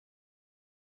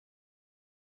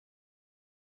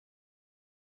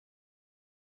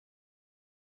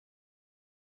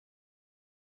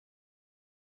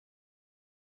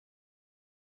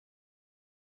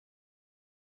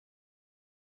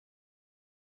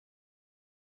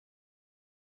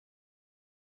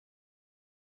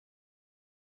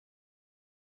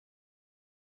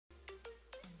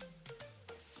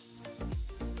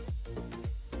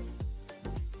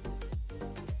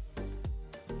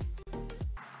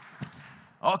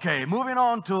Okay, moving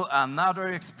on to another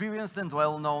experienced and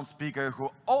well-known speaker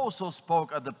who also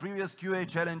spoke at the previous QA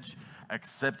Challenge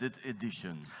Accepted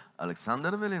edition. Alexander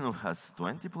Velinov has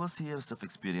 20+ years of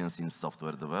experience in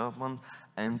software development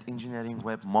and engineering,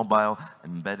 web, mobile,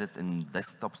 embedded and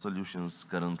desktop solutions.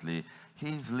 Currently,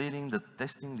 he is leading the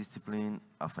testing discipline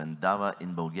of Endava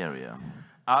in Bulgaria.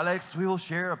 Alex will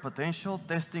share a potential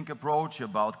testing approach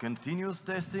about continuous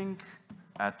testing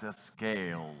at a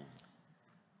scale.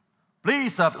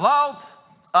 Please applaud.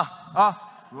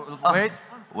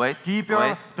 Wait. Keep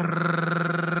your...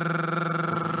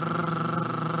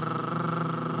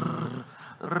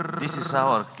 This is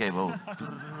our cable.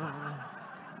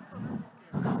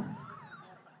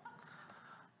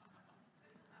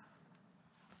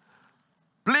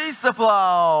 Please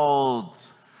applaud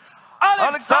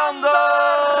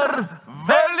Alexander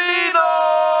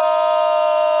Velinov!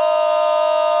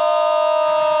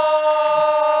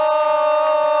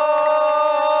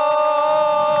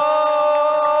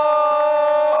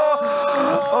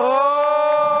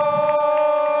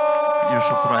 You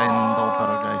should try in the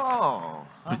opera, guys.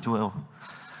 Pretty well.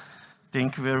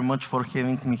 Thank you very much for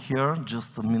having me here.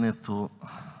 Just a minute to...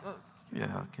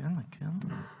 Yeah, I can.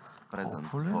 Present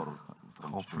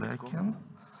Hopefully I can.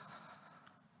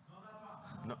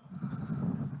 No.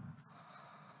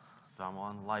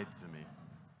 Someone lied to me.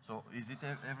 So is it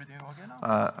everything okay now?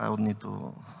 I would need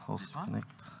to also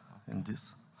connect in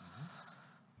this.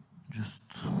 Just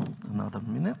another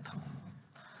minute.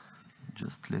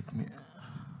 Just let me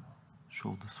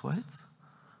show the slides.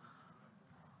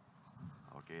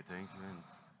 Okay, thank you and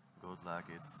good luck.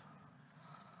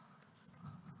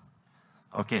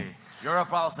 Okay. Your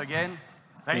applause again.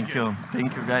 Thank you.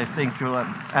 Thank you, guys. Thank you.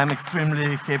 I'm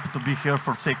extremely happy to be here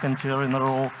for second year in a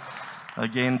row.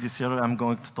 Again, this year I'm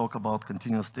going to talk about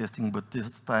continuous testing, but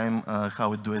this time how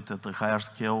we do it at a higher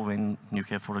scale when you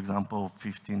have, for example,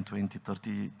 15, 20,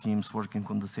 30 teams working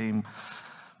on the same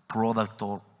product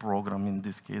or program in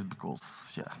this case,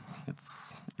 because yeah,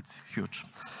 it's huge.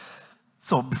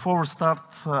 So before we start,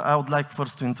 I would like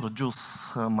first to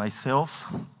introduce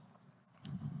myself.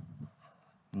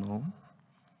 No.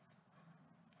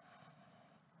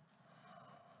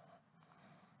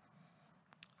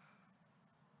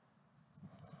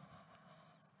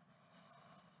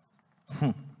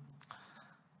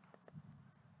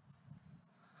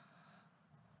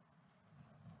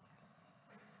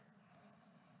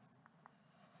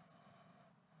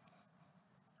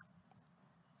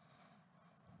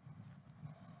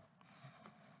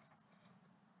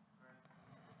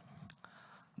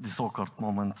 This awkward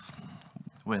moment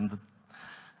when the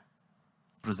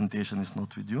presentation is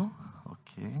not with you.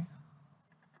 Okay.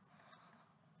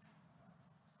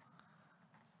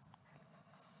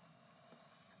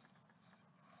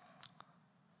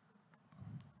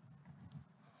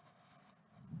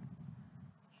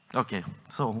 Okay,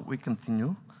 so we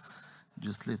continue.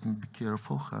 Just let me be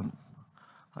careful.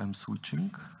 I'm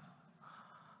switching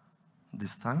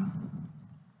this time.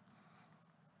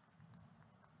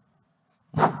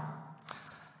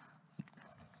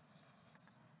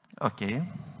 Okay,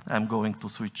 I'm going to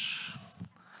switch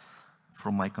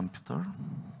from my computer.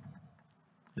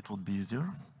 It would be easier,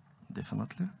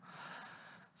 definitely.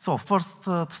 So first,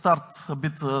 to start a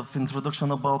bit of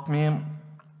introduction about me.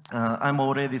 I'm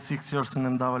already 6 years in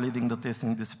Endava leading the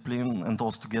testing discipline, and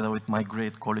also together with my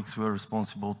great colleagues, we are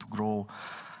responsible to grow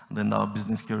the Endava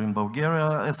business here in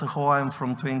Bulgaria. As a whole, I'm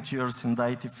from 20 years in the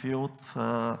IT field.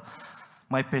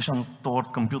 My passion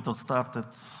toward computers started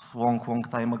long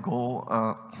time ago.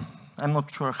 I'm not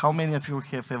sure how many of you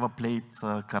have ever played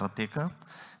Karateka,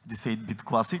 this 8-bit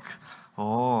classic.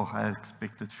 Oh, I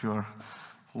expected fewer.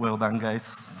 Well done,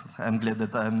 guys. I'm glad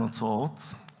that I'm not so old,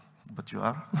 but you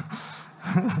are.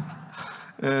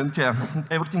 And yeah,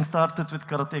 everything started with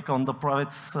Karateka on the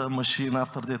private machine.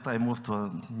 After that, I moved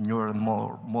to newer and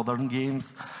more modern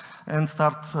games and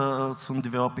start soon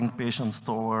developing passions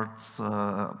towards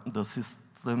the system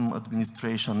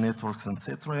administration, networks,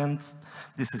 etc. And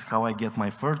this is how I get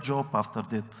my first job. After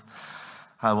that,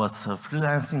 I was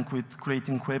freelancing with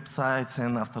creating websites,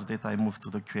 and after that I moved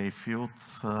to the QA field,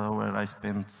 where I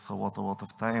spent a lot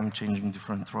of time changing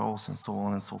different roles and so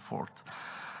on and so forth.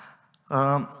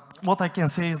 What I can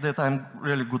say is that I'm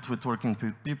really good with working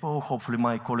with people. Hopefully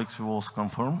my colleagues will also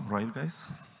confirm, right guys?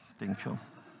 Thank you.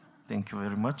 Thank you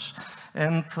very much.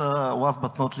 And last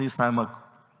but not least, I'm a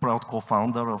proud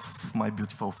co-founder of my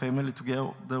beautiful family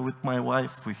together with my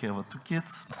wife. We have 2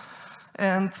 kids.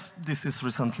 And this is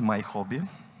recently my hobby.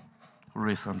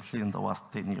 Recently, in the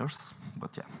last 10 years,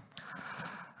 but yeah.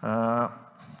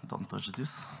 Don't touch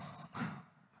this.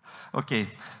 Okay,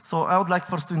 so I would like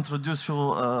first to introduce you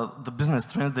the business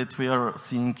trends that we are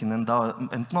seeing in Endava,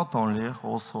 and not only,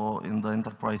 also in the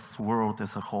enterprise world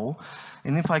as a whole.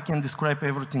 And if I can describe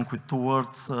everything with 2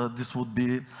 words, this would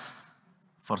be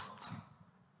first,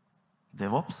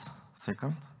 DevOps,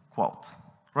 second, cloud,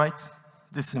 right?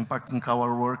 This is impacting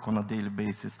our work on a daily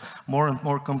basis. More and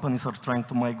more companies are trying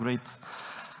to migrate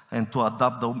and to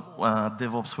adapt the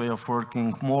DevOps way of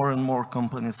working. More and more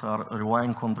companies are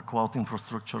relying on the cloud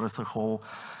infrastructure as a whole,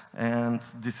 and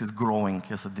this is growing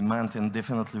as a demand, and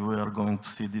definitely we are going to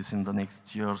see this in the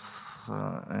next years,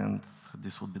 and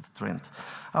this would be the trend.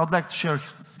 I would like to share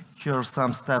here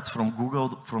some stats from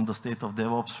Google, from the State of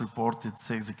DevOps report.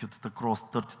 It's executed across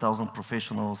 30,000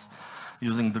 professionals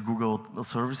using the Google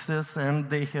services, and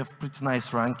they have pretty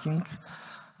nice ranking.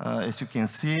 As you can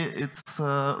see,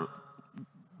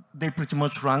 they pretty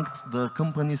much ranked the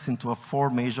companies into 4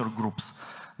 major groups.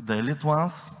 The elite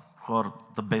ones, who are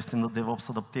the best in the DevOps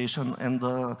adaptation, and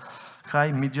the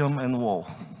high, medium, and low.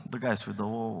 The guys with the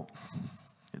low,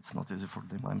 it's not easy for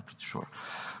them, I'm pretty sure.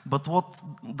 But what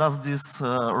does this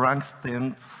rank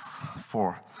stand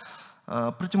for?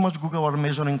 Pretty much Google are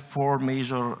measuring 4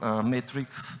 major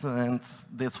metrics, and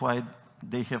that's why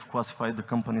they have classified the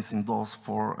companies in those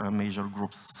 4 major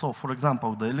groups. So, for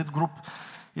example, the elite group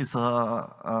is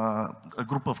a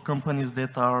group of companies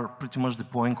that are pretty much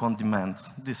deploying on demand.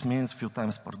 This means a few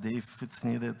times per day if it's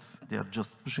needed. They are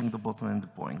just pushing the button and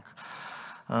deploying.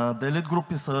 The elite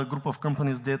group is a group of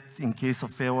companies that, in case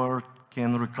of failure,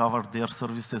 can recover their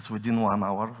services within 1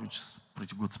 hour, which is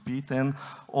pretty good speed. And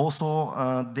also,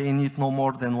 they need no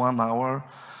more than 1 hour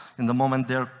in the moment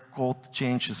their code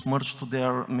change is merged to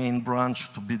their main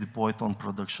branch to be deployed on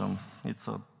production. It's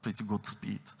a pretty good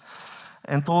speed.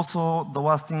 And also, the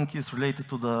last thing is related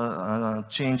to the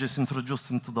changes introduced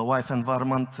into the live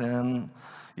environment, and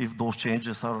if those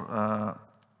changes are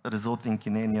resulting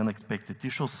in any unexpected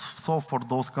issues. So for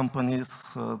those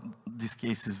companies, this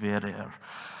case is very rare.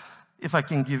 If I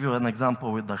can give you an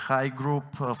example with the high group,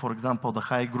 for example, the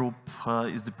high group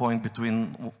is deploying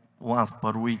between once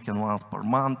per week and once per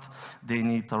month. They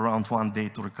need around 1 day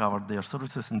to recover their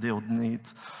services, and they would need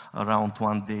around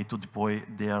 1 day to deploy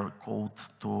their code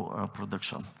to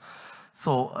production.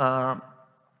 So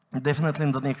definitely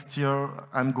in the next year,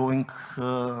 I'm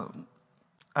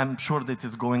sure that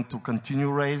it's going to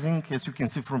continue rising. As you can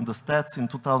see from the stats, in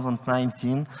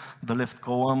 2019, the left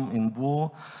column in blue,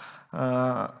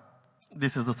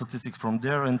 this is the statistic from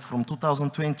there, and from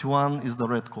 2021 is the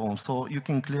red column. So you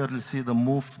can clearly see the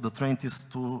move, the trend is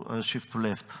to shift to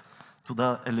left, to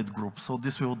the elite group. So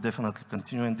this will definitely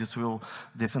continue, and this will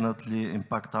definitely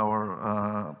impact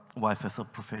our life as a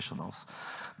professionals.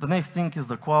 The next thing is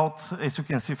the cloud. As you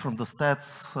can see from the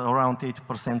stats, around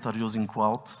 80% are using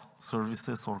cloud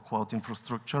services or cloud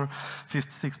infrastructure.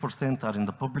 56% are in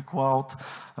the public cloud.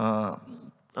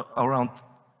 Around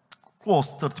close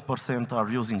to 30% are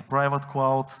using private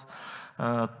cloud.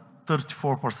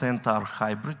 34% are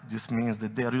hybrid. This means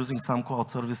that they are using some cloud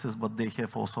services, but they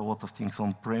have also a lot of things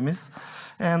on premise.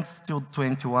 And still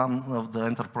 21 of the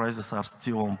enterprises are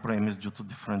still on premise due to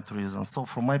different reasons. So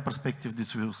from my perspective,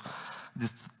 this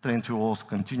trend will also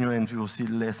continue, and we will see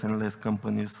less and less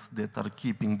companies that are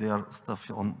keeping their stuff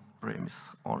on premise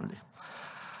only.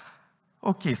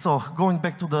 Okay, so going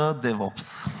back to the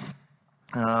DevOps.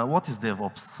 What is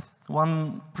DevOps?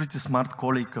 One pretty smart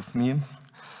colleague of me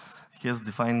has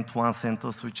defined one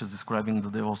sentence which is describing the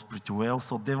DevOps pretty well.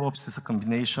 So DevOps is a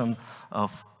combination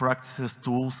of practices,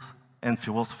 tools, and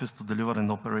philosophies to deliver and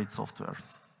operate software.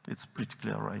 It's pretty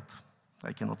clear, right?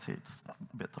 I cannot say it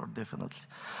better, definitely.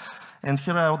 And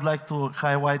here I would like to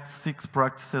highlight 6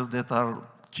 practices that are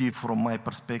key from my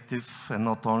perspective, and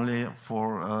not only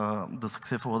for the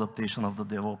successful adaptation of the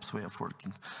DevOps way of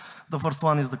working. The first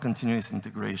one is the continuous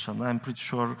integration. I'm pretty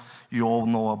sure you all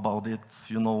know about it.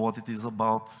 You know what it is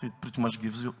about. It pretty much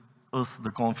gives us the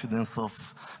confidence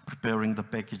of preparing the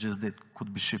packages that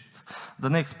could be shipped. The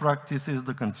next practice is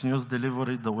the continuous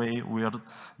delivery, the way we are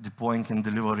deploying and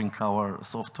delivering our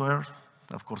software.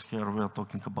 Of course, here we are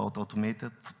talking about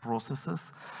automated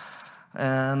processes.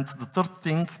 And the third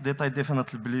thing that I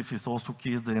definitely believe is also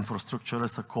key is the infrastructure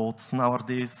as a code.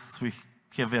 Nowadays, we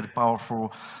have very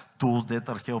powerful tools that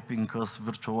are helping us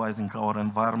virtualizing our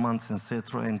environments,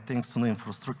 etc. And thanks to the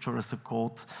infrastructure as a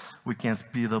code, we can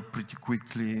speed up pretty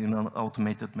quickly in an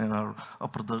automated manner a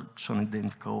production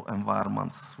identical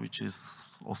environments, which is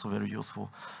also very useful.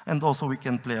 And also we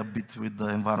can play a bit with the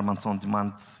environments on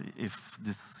demand if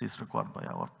this is required by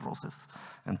our process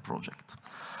and project.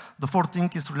 The fourth thing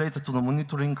is related to the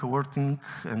monitoring, alerting,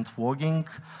 and logging.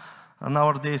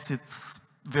 Nowadays, it's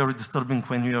very disturbing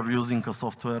when you are using a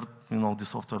software, the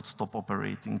software to stop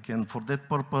operating. And for that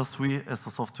purpose, we as a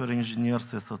software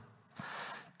engineers, as a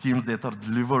teams that are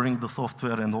delivering the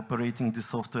software and operating the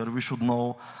software, we should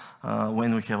know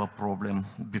when we have a problem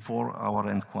before our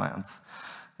end clients.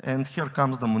 And here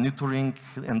comes the monitoring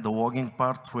and the logging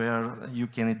part, where you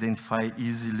can identify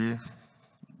easily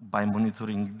by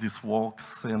monitoring these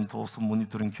logs and also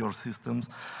monitoring your systems,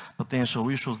 potential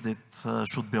issues that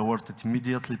should be alerted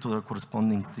immediately to the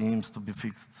corresponding teams to be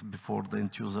fixed before the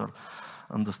end user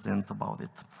understands about it.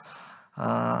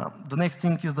 The next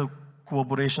thing is the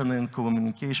collaboration and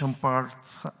communication part.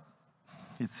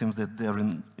 It seems that there are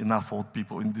enough old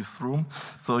people in this room.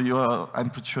 So I'm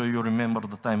pretty sure you remember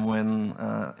the time when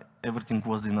everything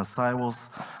was in a silos.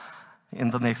 In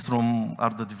the next room are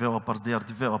the developers. They are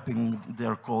developing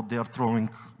their code. They are throwing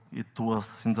it to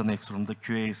us in the next room. The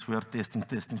QAs, we are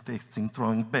testing,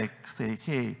 throwing back, say,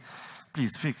 hey,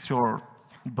 please fix your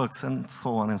bugs and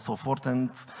so on and so forth. And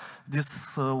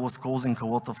this was causing a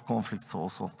lot of conflicts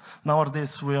also.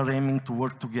 Nowadays, we are aiming to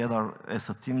work together as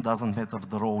a team. Doesn't matter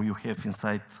the role you have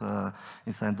inside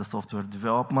the software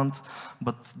development,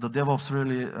 but the DevOps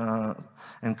really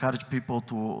encourage people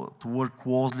to work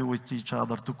closely with each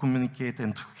other, to communicate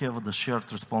and to have the shared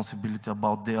responsibility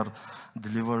about their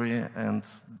delivery and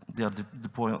their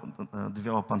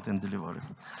development and delivery.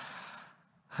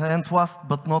 And last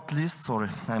but not least, sorry,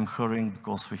 I'm hurrying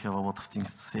because we have a lot of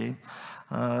things to say,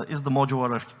 is the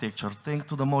modular architecture. Thanks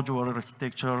to the modular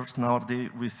architecture, nowadays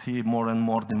we see more and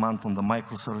more demand on the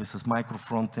microservices,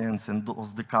 micro-frontends, and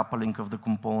those decoupling of the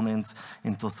components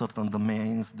into certain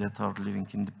domains that are living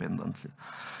independently.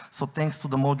 So thanks to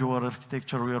the modular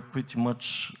architecture, we are pretty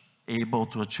much able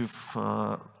to achieve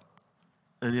a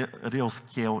real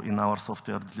scale in our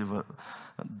software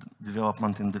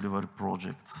development and delivery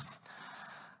projects.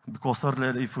 Because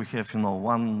earlier, if we have,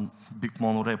 one big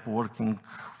monorep working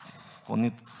on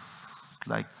it,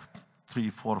 like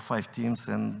 3, 4, 5 teams,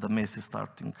 and the mess is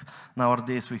starting.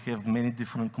 Nowadays, we have many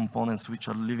different components which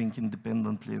are living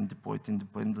independently and deployed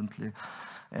independently,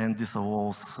 and this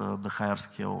allows the higher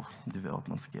scale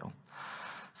development scale.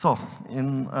 So,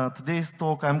 in today's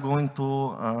talk, I'm going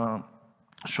to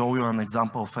show you an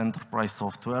example of enterprise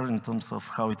software in terms of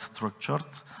how it's structured.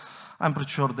 I'm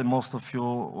pretty sure that most of you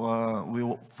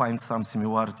will find some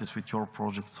similarities with your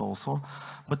projects also.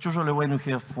 But usually when you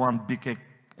have one big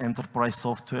enterprise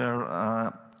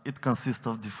software, it consists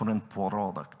of different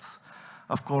products.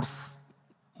 Of course,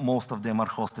 most of them are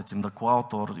hosted in the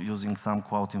cloud or using some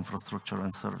cloud infrastructure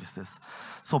and services.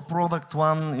 So product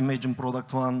one, imagine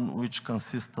product one, which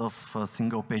consists of a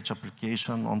single page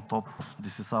application on top.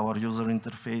 This is our user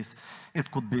interface.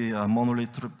 It could be a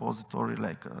monolith repository,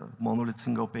 like a monolith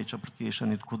single page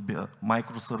application. It could be a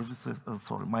microservices,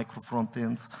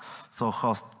 micro-frontends, so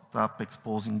host up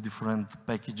exposing different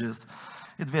packages.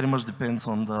 It very much depends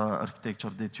on the architecture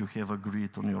that you have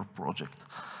agreed on your project.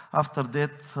 After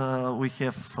that, we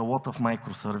have a lot of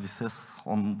microservices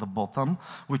on the bottom,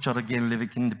 which are again living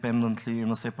independently in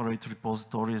a separate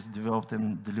repositories, developed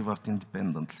and delivered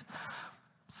independently.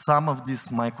 Some of these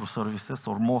microservices,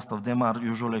 or most of them, are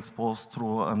usually exposed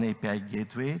through an API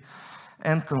gateway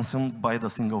and consumed by the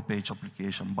single page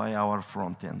application, by our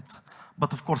front end.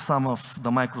 But of course, some of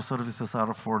the microservices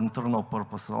are for internal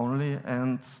purpose only,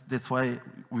 and that's why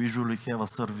we usually have a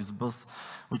service bus,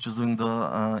 which is doing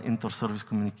the inter-service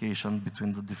communication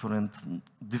between the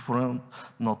different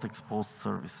not exposed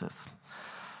services.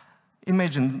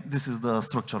 Imagine this is the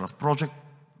structure of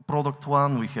product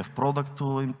one, we have product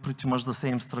two in pretty much the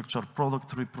same structure,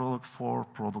 product three, product four,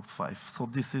 product five. So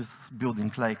this is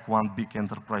building like one big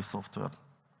enterprise software,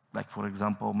 like for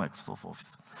example, Microsoft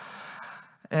Office.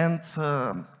 And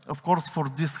of course, for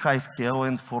this high scale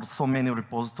and for so many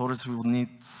repositories, we will need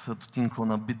to think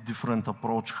on a bit different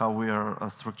approach, how we are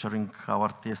structuring our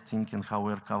testing and how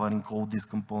we are covering all these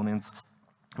components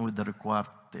with the required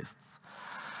tests.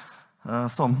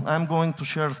 So I'm going to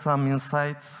share some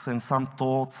insights and some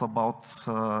thoughts about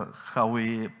how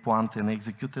we planned and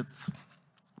executed,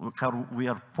 how we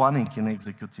are planning and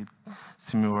executing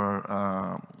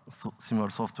similar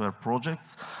software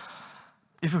projects.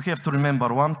 If you have to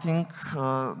remember one thing,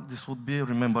 this would be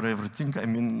remember everything. I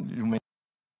mean, you may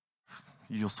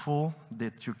useful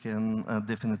that you can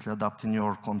definitely adapt in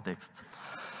your context.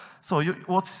 So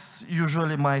what's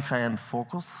usually my high-end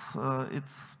focus?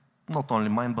 It's not only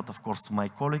mine, but of course to my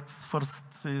colleagues.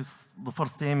 The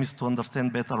first aim is to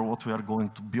understand better what we are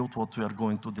going to build, what we are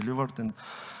going to deliver, and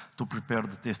to prepare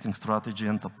the testing strategy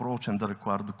and approach and the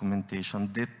required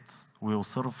documentation that will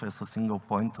serve as a single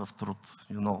point of truth,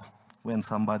 When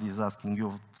somebody is asking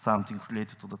you something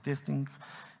related to the testing,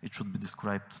 it should be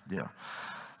described there.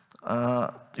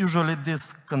 Usually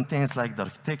this contains like the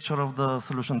architecture of the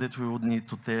solution that we would need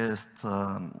to test,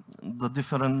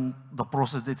 the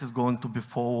process that is going to be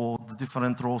followed, the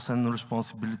different roles and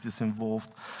responsibilities involved,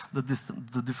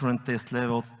 the different test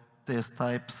levels, test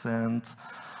types, and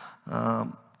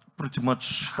pretty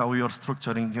much how you're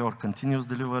structuring your continuous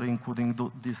delivery, including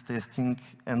this testing,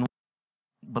 and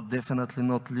but definitely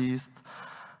not least,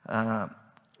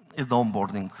 is the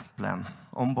onboarding plan.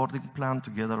 Onboarding plan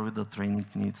together with the training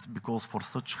needs, because for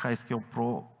such high-scale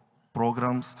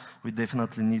programs, we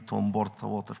definitely need to onboard a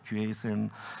lot of QAs,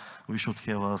 and we should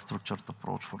have a structured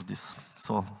approach for this.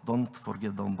 So don't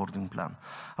forget the onboarding plan.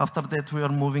 After that, we are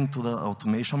moving to the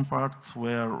automation part,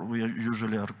 where we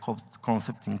usually are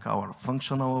concepting our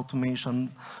functional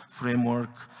automation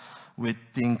framework. We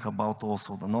think about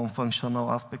also the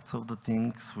non-functional aspects of the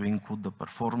things. We include the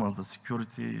performance, the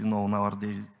security. You know,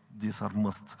 nowadays, these are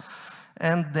must.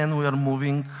 And then we are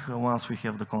moving, once we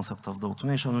have the concept of the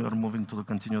automation, we are moving to the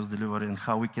continuous delivery and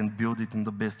how we can build it in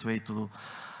the best way to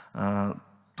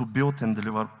build and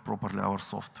deliver properly our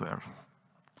software.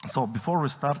 So before we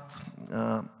start,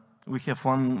 we have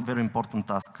one very important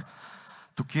task: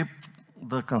 to keep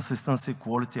the consistency,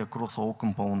 quality across all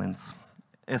components.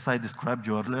 As I described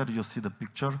you earlier, you see the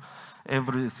picture.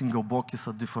 Every single block is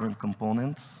a different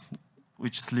component,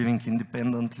 which is living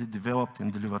independently, developed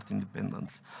and delivered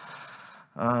independently.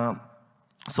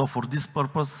 So for this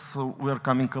purpose, we are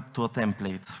coming up to a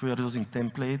template. We are using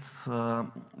templates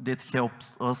that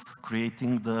helps us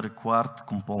creating the required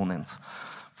components.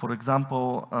 For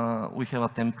example, we have a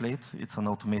template. It's an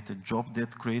automated job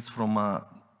that creates from a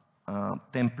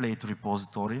template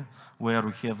repository where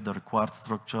we have the required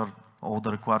structure, all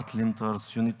the required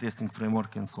linters, unit testing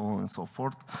framework, and so on and so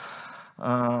forth.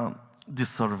 This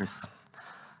service.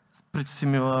 It's pretty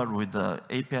similar with the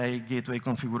API gateway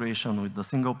configuration, with the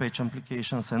single page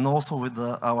applications, and also with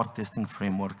our testing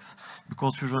frameworks.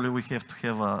 Because usually we have to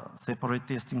have a separate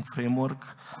testing framework,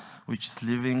 which is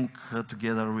living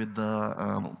together with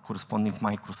the corresponding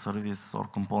microservice or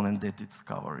component that it's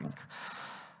covering.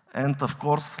 And of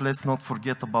course, let's not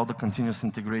forget about the continuous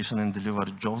integration and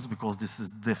delivery jobs, because this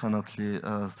is definitely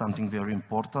something very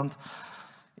important.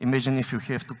 Imagine if you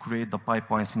have to create the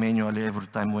pipelines manually every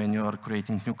time when you are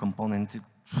creating new component,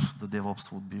 the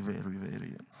DevOps would be very,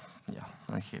 very,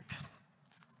 unhappy,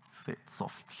 say it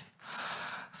softly.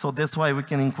 So that's why we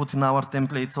can include in our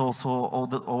templates also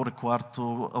all required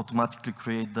to automatically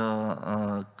create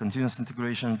the continuous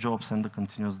integration jobs and the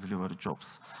continuous delivery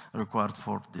jobs required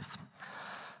for this.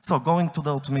 So going to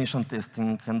the automation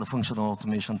testing and the functional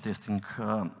automation testing,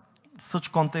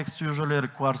 such context usually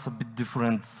requires a bit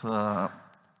different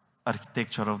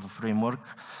architecture of the framework,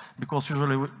 because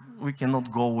usually we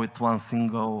cannot go with one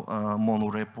single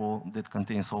monorepo that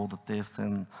contains all the tests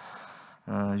and,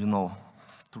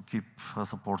 to keep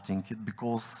supporting it,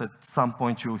 because at some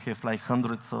point you have like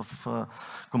hundreds of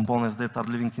components that are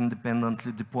living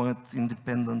independently, deployed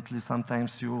independently.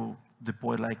 Sometimes you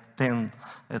deploy like 10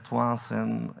 at once,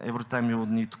 and every time you would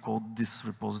need to code this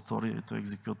repository to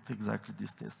execute exactly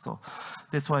this test. So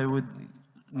that's why we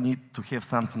need to have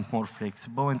something more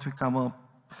flexible, and we come up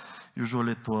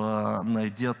usually to an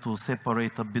idea to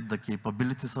separate a bit the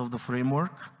capabilities of the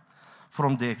framework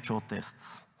from the actual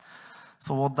tests.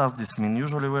 So what does this mean?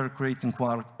 Usually we're creating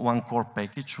one core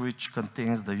package which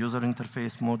contains the user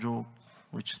interface module,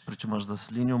 which is pretty much the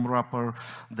Selenium wrapper,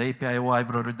 the API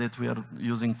library that we are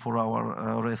using for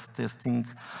our REST testing,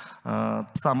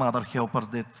 some other helpers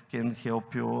that can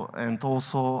help you, and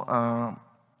also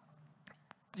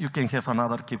you can have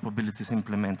another capabilities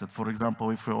implemented. For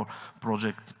example, if your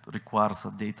project requires a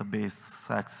database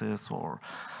access or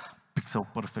pixel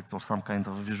perfect or some kind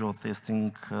of visual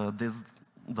testing, there's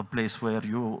the place where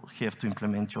you have to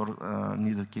implement your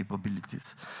needed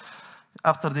capabilities.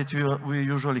 After that, we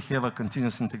usually have a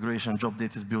continuous integration job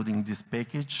that is building this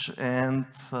package, and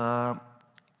the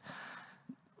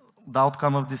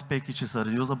outcome of this package is a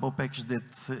reusable package that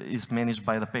is managed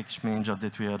by the package manager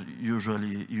that we are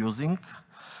usually using.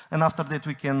 And after that,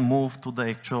 we can move to the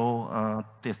actual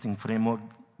testing framework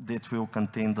that will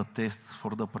contain the tests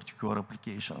for the particular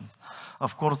application.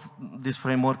 Of course, this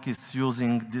framework is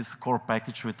using this core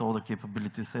package with all the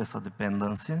capabilities as a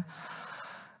dependency.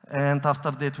 And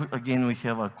after that, again, we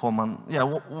have a common,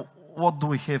 what do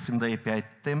we have in the API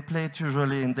template?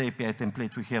 Usually in the API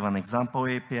template, we have an example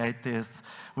API test,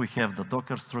 we have the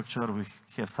Docker structure, we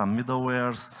have some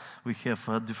middlewares, we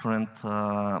have different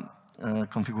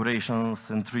configurations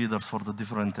and readers for the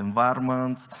different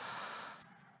environments.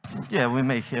 We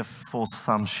may have also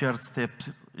some shared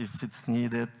steps if it's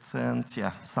needed, and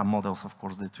some models, of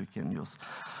course, that we can use.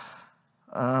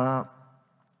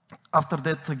 After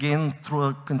that, again, through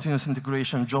a continuous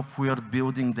integration job, we are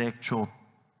building the actual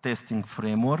testing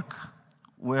framework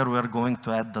where we are going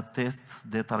to add the tests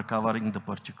that are covering the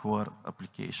particular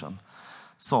application.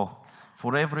 So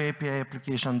for every API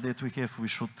application that we have, we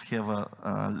should have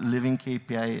a living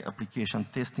API application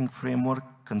testing framework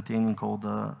containing all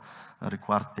the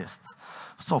required tests.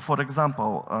 So for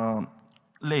example,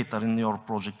 later in your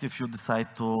project, if you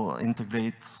decide to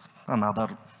integrate another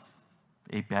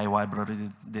API library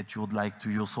that you would like to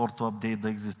use or to update the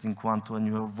existing one to a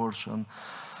newer version,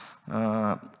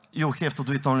 you have to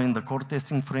do it only in the core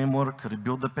testing framework,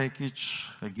 rebuild the package,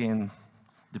 again,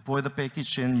 deploy the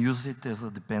package and use it as a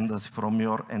dependency from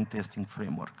your end testing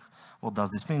framework. What does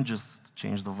this mean? Just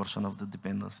change the version of the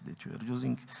dependency that you are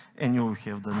using and you will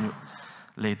have the new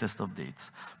latest updates.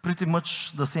 Pretty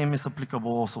much the same is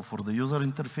applicable also for the user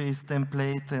interface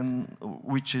template, and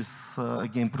which is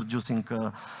again producing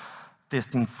a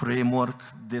testing framework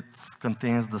that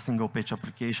contains the single page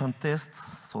application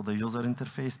tests, so the user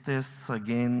interface tests,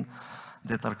 again,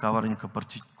 that are covering a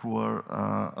particular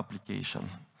application.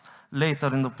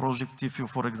 Later in the project, if you,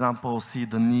 for example, see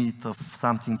the need of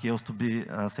something else to be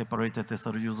separated as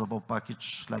a reusable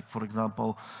package, like, for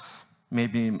example,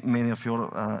 maybe many of your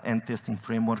end testing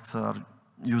frameworks are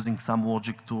using some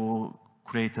logic to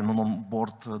create and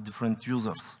onboard different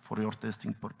users for your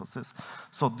testing purposes.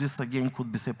 So this again could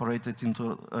be separated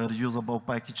into a reusable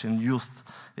package and used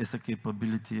as a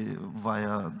capability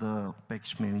via the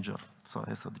package manager, so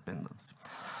as a dependency.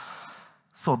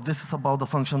 So this is about the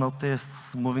functional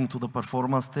tests. Moving to the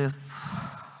performance tests.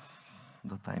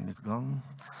 The time is gone.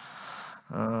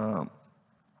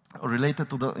 Related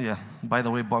to the, yeah, by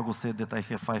the way, Bagu said that I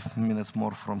have 5 minutes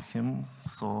more from him,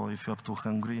 so if you're too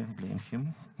hungry, blame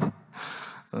him.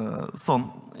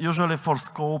 So usually for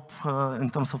scope, in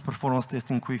terms of performance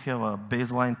testing, we have a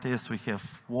baseline test, we have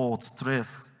load,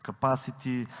 stress,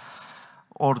 capacity,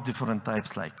 or different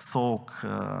types like soak,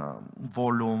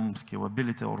 volume,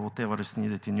 scalability, or whatever is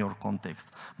needed in your context.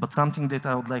 But something that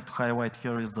I would like to highlight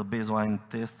here is the baseline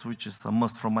test, which is a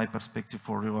must from my perspective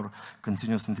for your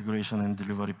continuous integration and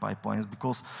delivery pipelines,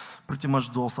 because pretty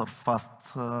much those are fast,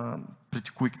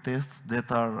 pretty quick tests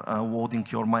that are loading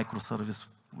your microservice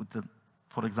with the,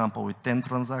 for example, with 10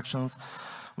 transactions,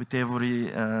 with every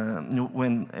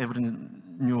when every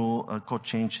new code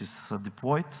change is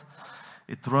deployed.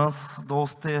 It runs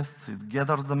those tests, it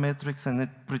gathers the metrics, and it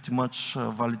pretty much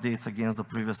validates against the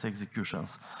previous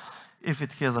executions. If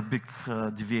it has a big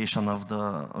deviation of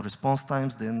the response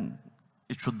times, then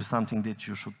it should be something that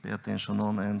you should pay attention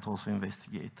on and also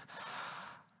investigate.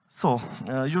 So,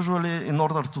 usually in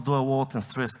order to do a load and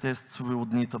stress tests, we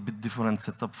would need a bit different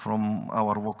setup from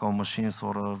our local machines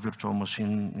or a virtual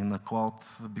machine in the cloud,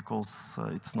 because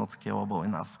it's not scalable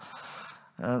enough.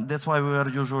 That's why we are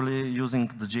usually using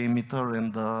the JMeter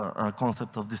and the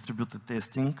concept of distributed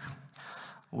testing,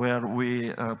 where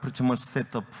we pretty much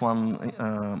set up one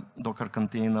Docker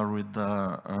container with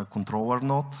the controller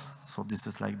node. So this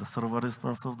is like the server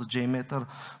instance of the JMeter,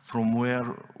 from where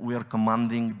we are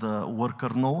commanding the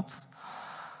worker nodes.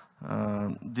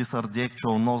 These are the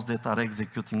actual nodes that are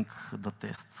executing the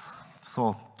tests.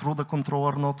 So through the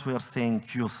controller node, we are saying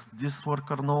use these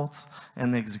worker nodes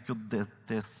and execute the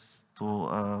tests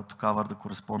to cover the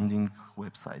corresponding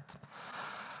website.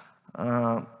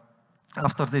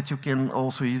 After that, you can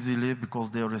also easily, because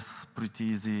there is pretty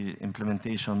easy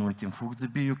implementation within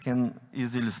FluxDB, you can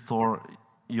easily store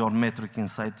your metric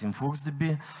inside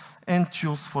InfluxDB and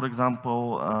choose, for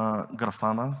example,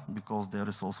 Grafana, because there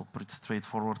is also pretty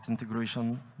straightforward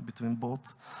integration between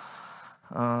both,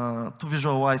 to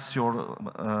visualize your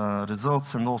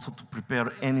results and also to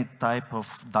prepare any type of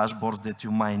dashboards that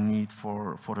you might need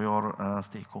for your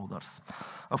stakeholders.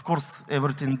 Of course,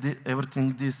 everything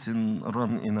this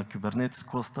run in a Kubernetes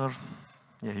cluster.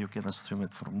 Yeah, you can assume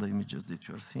it from the images that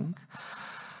you are seeing.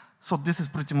 So this is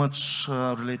pretty much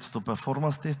related to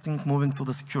performance testing. Moving to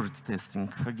the security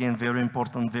testing. Again, very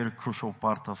important, very crucial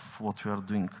part of what we are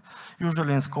doing.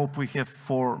 Usually in scope, we have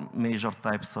 4 major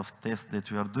types of tests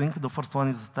that we are doing. The first one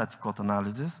is static code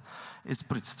analysis. It's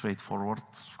pretty straightforward,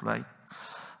 right?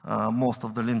 Most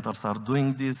of the linters are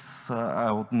doing this.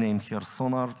 I would name here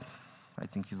Sonar. I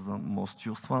think is the most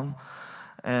used one.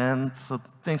 And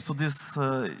thanks to this,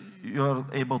 you are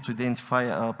able to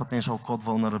identify potential code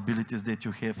vulnerabilities that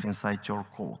you have inside your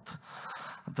code.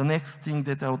 The next thing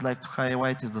that I would like to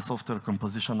highlight is the software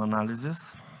composition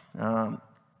analysis.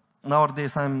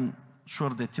 Nowadays, I'm sure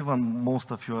that even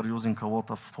most of you are using a lot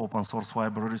of open source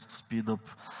libraries to speed up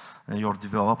your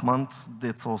development.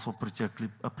 That's also pretty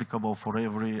applicable for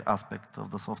every aspect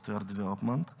of the software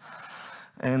development.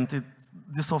 And it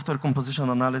this software composition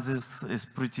analysis is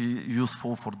pretty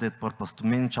useful for that purpose, to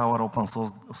manage our open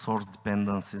source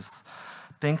dependencies.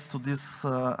 Thanks to this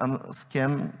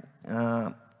scan,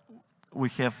 we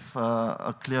have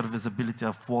a clear visibility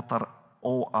of what are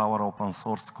all our open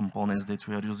source components that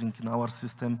we are using in our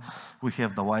system. We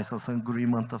have the license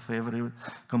agreement of every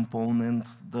component,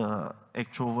 the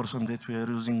actual version that we are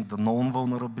using, the known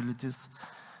vulnerabilities,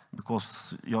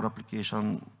 because your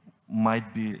application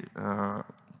might be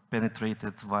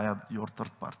penetrated via your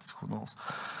third parties, who knows.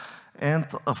 And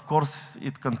of course,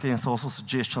 it contains also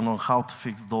suggestions on how to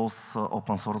fix those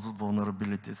open source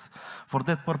vulnerabilities. For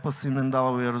that purpose, in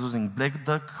Endava, we are using Black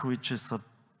Duck, which is a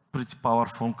pretty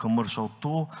powerful commercial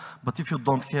tool. But if you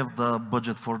don't have the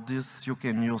budget for this, you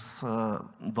can use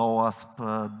the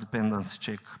OWASP dependency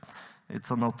check.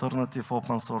 It's an alternative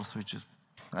open source, which is,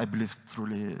 I believe,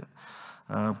 truly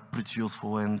pretty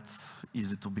useful and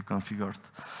easy to be configured.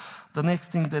 The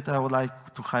next thing that I would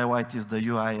like to highlight is the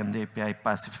UI and API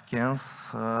passive scans.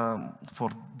 For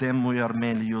them, we are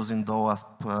mainly using the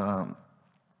OWASP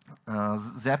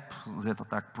ZAP,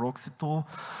 Z-Attack Proxy tool.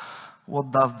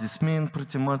 What does this mean?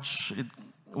 Pretty much,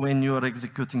 when you are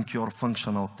executing your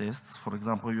functional tests, for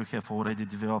example, you have already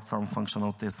developed some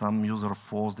functional tests, some user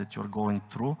flows that you're going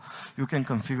through, you can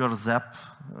configure ZAP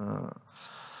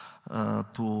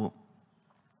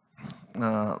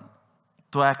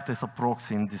to act as a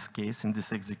proxy in this case, in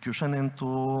this execution, and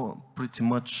to pretty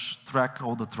much track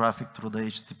all the traffic through the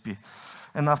HTTP.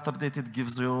 And after that, it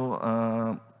gives you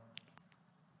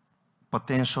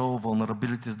potential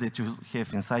vulnerabilities that you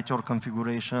have inside your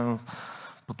configurations,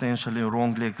 potentially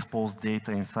wrongly exposed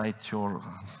data inside your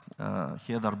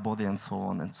header body, and so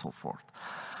on and so forth.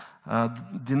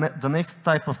 The next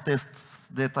type of tests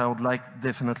that I would like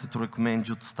definitely to recommend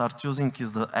you to start using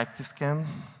is the active scan.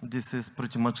 This is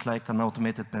pretty much like an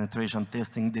automated penetration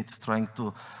testing that is trying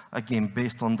to, again,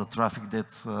 based on the traffic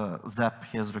that ZAP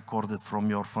has recorded from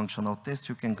your functional test,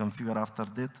 you can configure after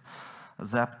that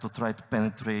ZAP to try to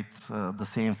penetrate the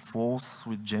same flows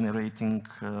with generating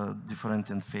different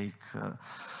and fake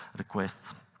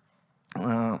requests.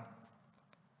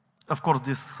 Of course,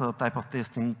 this type of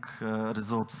testing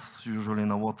results usually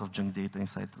in a lot of junk data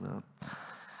inside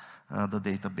the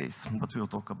database, but we'll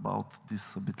talk about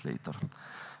this a bit later.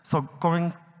 So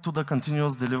going to the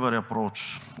continuous delivery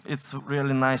approach, it's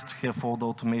really nice to have all the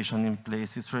automation in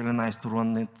place. It's really nice to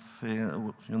run it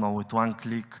with one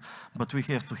click, but we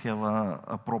have to have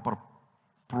a proper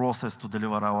process to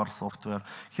deliver our software.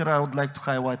 Here I would like to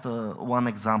highlight one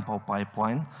example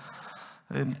pipeline.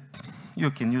 You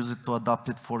can use it to adapt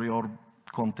it for your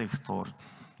context, or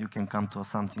you can come to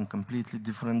something completely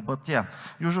different. But yeah,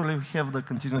 usually we have the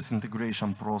continuous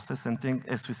integration process, and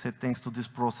as we said, thanks to this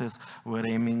process, we're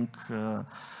aiming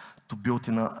to build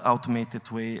in an automated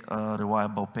way a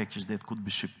reliable package that could be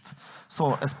shipped.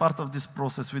 So as part of this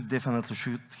process, we definitely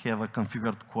should have a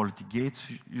configured quality gates.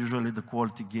 Usually the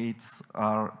quality gates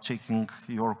are checking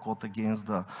your code against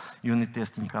the unit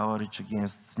testing coverage,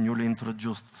 against newly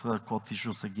introduced code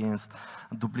issues, against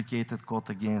duplicated code,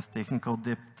 against technical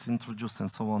debt introduced,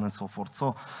 and so on and so forth.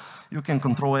 So you can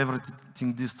control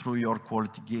everything this through your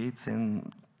quality gates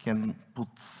and can put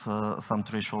some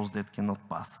thresholds that cannot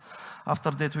pass. After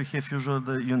that, we have usually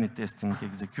the unit testing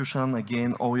execution.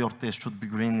 Again, all your tests should be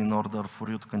green in order for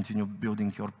you to continue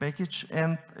building your package.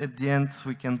 And at the end,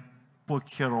 we can put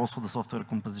here also the software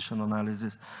composition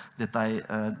analysis that I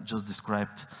just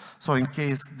described. So in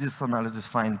case this analysis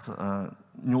finds a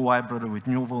new library with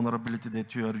new vulnerability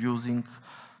that you are using,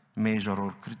 major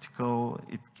or critical,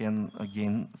 it can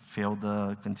again fail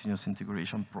the continuous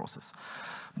integration process.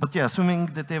 But yeah, assuming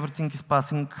that everything is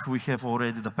passing, we have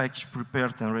already the package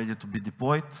prepared and ready to be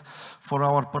deployed. For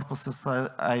our purposes,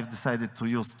 I've decided to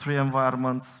use 3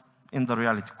 environments. In the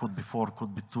reality, could be 4,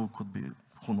 could be 2, could be,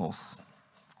 who knows,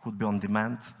 could be on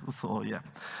demand. So yeah,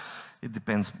 it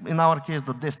depends. In our case,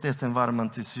 the dev test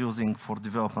environment is using for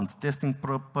development testing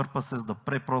purposes. The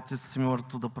pre-prod is similar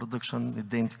to the production,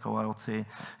 identical, I would say,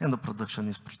 and the production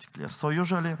is pretty clear. So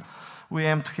usually, we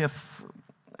aim to have,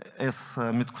 as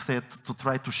Mitko said, to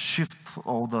try to shift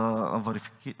all the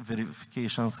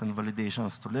verifications and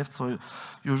validations to left. So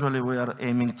usually we are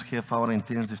aiming to have our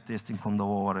intensive testing on the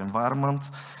lower environment.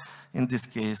 In this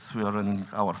case, we are running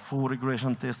our full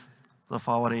regression tests of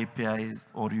our APIs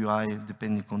or UI,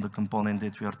 depending on the component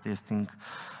that we are testing.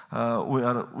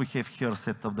 We have here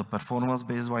set up the performance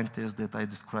baseline test that I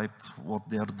described what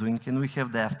they are doing, and we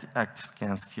have the active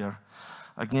scans here.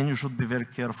 Again, you should be very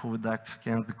careful with the active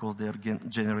scans because they are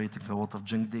generating a lot of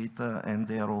junk data and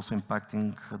they are also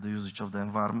impacting the usage of the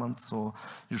environment. So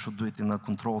you should do it in a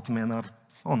controlled manner.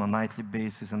 on a nightly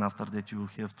basis, and after that you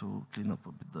have to clean up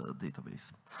a bit the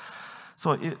database.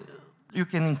 So you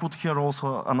can include here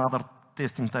also another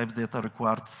testing types that are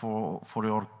required for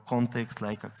your context,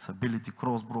 like accessibility,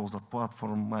 cross-browser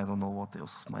platform, I don't know what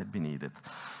else might be needed.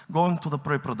 Going to the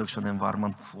pre-production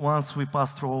environment. Once we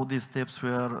pass through all these steps, we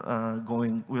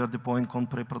are deploying on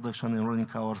pre-production and running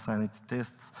our sanity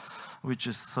tests, which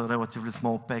is a relatively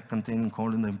small pack containing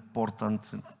only the important,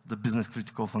 the business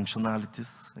critical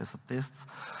functionalities as a test.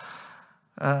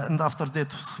 And after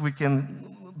that, we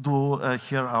can do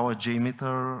here our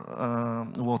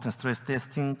JMeter load and stress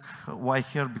testing. Why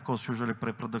here? Because usually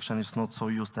pre-production is not so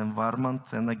used environment.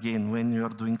 And again, when you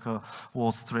are doing a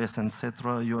load stress,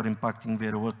 etc., you are impacting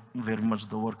very much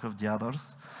the work of the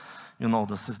others. You know,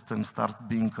 the system starts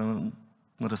being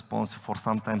responsive, or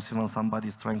sometimes even somebody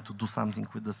is trying to do something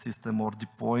with the system or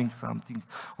deploying something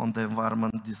on the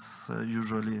environment. This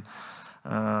usually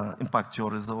impact your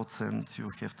results, and you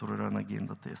have to rerun again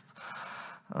the tests.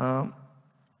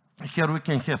 Here we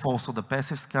can have also the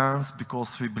passive scans,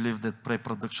 because we believe that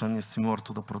pre-production is similar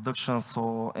to the production,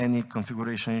 so any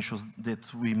configuration issues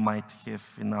that we might have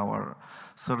in our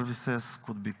services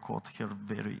could be caught here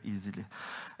very easily.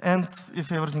 And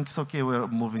if everything is okay, we're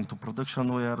moving to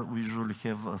production, where we usually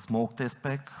have a smoke test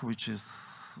pack, which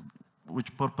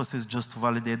purpose is just to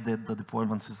validate that the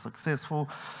deployment is successful,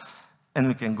 and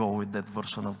we can go with that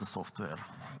version of the software.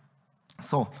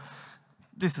 So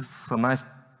this is a nice,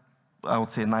 I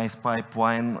would say, nice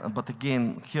pipeline, but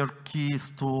again, here key is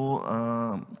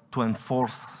to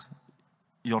enforce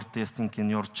your testing and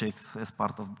your checks as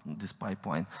part of this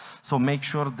pipeline. So make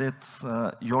sure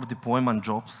that your deployment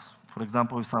jobs, for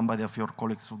example, if somebody of your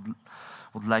colleagues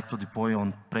would like to deploy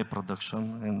on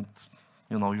pre-production, and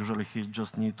you know, usually he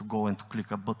just need to go and to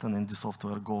click a button and the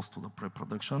software goes to the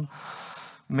pre-production.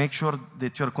 Make sure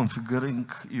that you're configuring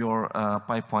your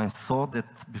pipelines so that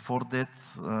before that,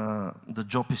 the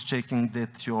job is checking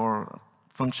that your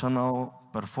functional,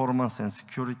 performance, and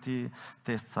security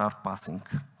tests are passing.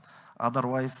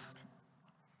 Otherwise,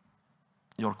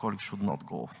 your colleague should not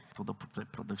go to the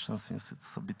pre-production, since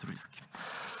it's a bit risky.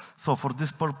 So for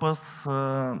this purpose,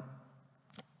 I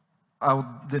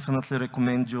would definitely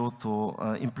recommend you to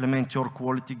implement your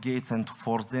quality gates and to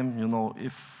force them. You know,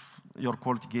 if your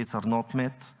quality gates are not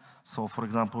met. So for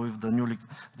example, if the newly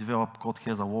developed code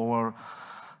has a lower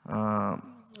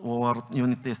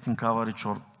unit testing coverage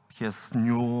or has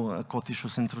new code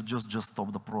issues introduced, just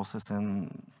stop the process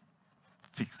and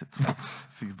fix it,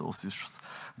 fix those issues.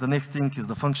 The next thing is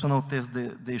the functional test.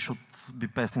 They should be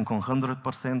passing on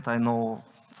 100%. I know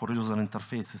for user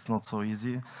interface it's not so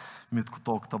easy. Mitko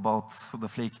talked about the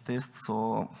flaky test,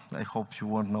 so I hope you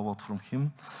learned a lot from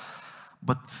him.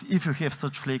 But if you have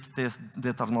such flaky tests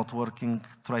that are not working,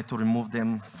 try to remove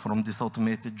them from these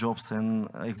automated jobs and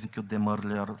execute them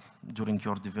earlier during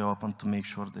your development to make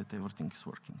sure that everything is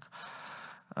working.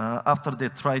 After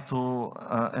that, try to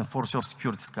enforce your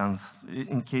security scans.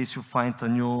 In case you find a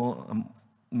new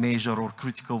major or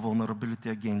critical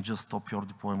vulnerability, again, just stop your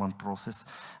deployment process.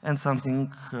 And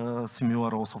something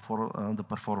similar also for the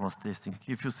performance testing.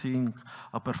 If you're seeing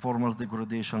a performance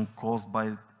degradation caused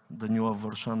by the newer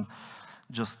version,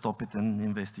 just stop it and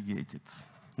investigate it.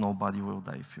 Nobody will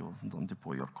die if you don't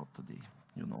deploy your code today,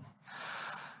 you know.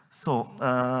 So,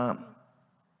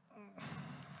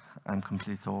 I'm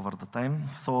completely over the time.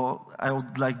 So I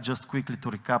would like just quickly to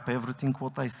recap everything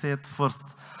what I said. First,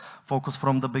 focus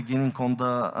from the beginning on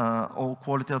the all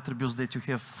quality attributes that you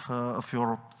have of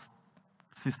your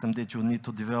system that you need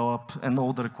to develop, and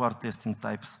all the required testing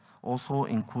types. Also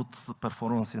include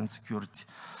performance and security.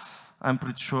 I'm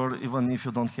pretty sure even if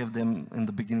you don't have them in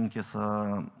the beginning as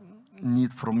a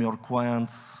need from your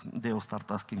clients, they will start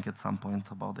asking at some point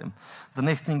about them. The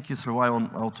next thing is rely on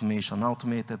automation.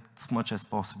 Automate as much as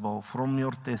possible from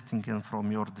your testing and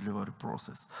from your delivery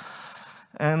process.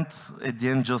 And at the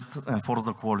end, just enforce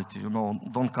the quality. You know,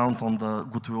 don't count on the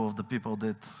goodwill of the people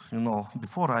that, you know,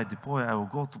 before I deploy, I will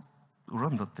go to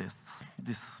run the tests.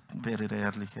 This very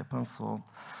rarely happens, so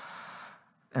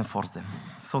enforce them.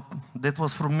 So that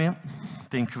was from me.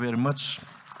 Thank you very much.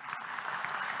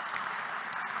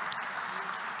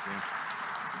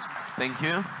 Thank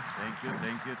you. Thank you,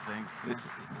 thank you, thank you.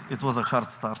 It was a hard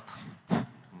start.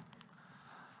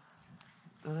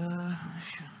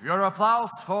 Your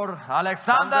applause for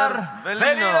Alexander Velinov.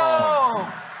 Velinov.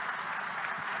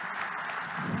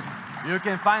 You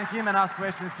can find him and ask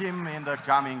questions him in the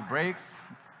coming breaks.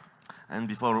 And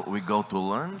before we go to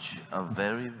lunch, a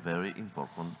very, very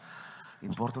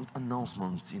important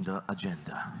announcement in the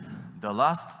agenda. The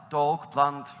last talk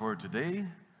planned for today,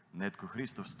 Netko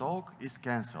Christov's talk, is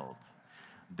cancelled.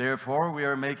 Therefore, we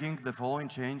are making the following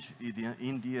change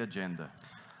in the agenda.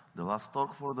 The last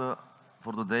talk for the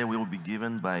day will be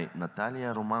given by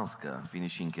Natalia Romanska,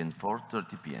 finishing at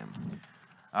 4:30 p.m.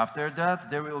 After that,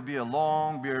 there will be a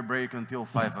long beer break until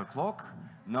 5 o'clock.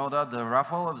 Know that the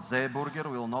raffle of Zeeburger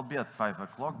will not be at 5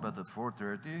 o'clock, but at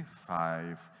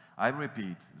 4:35. I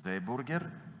repeat, Zeeburger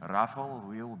raffle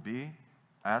will be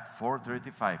at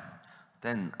 4:35.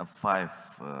 Then at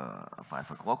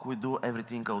 5 o'clock we do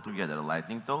everything all together.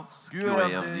 Lightning talks,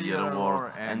 QA of the Year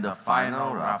award, and the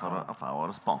final raffle of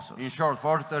our sponsors. In short,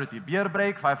 4:30 beer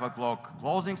break, 5 o'clock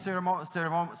closing ceremony.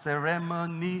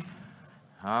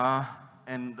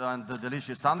 And the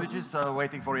delicious sandwiches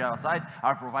waiting for you outside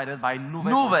are provided by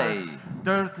Nuve.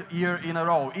 Third year in a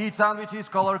row. Each sandwich is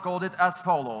color-coded as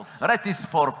follows. Red is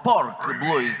for pork,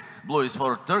 blue is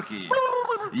for turkey,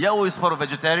 yellow is for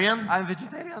vegetarian. I'm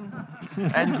vegetarian.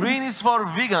 And green is for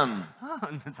vegan.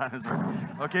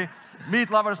 Okay. Meat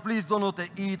lovers, please do not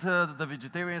eat the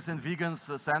vegetarians and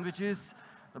vegans sandwiches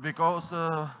because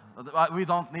we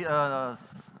don't need,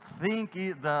 think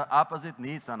the opposite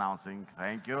needs announcing.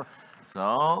 Thank you.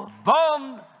 So,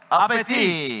 Bon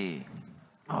appétit!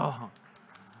 Oh.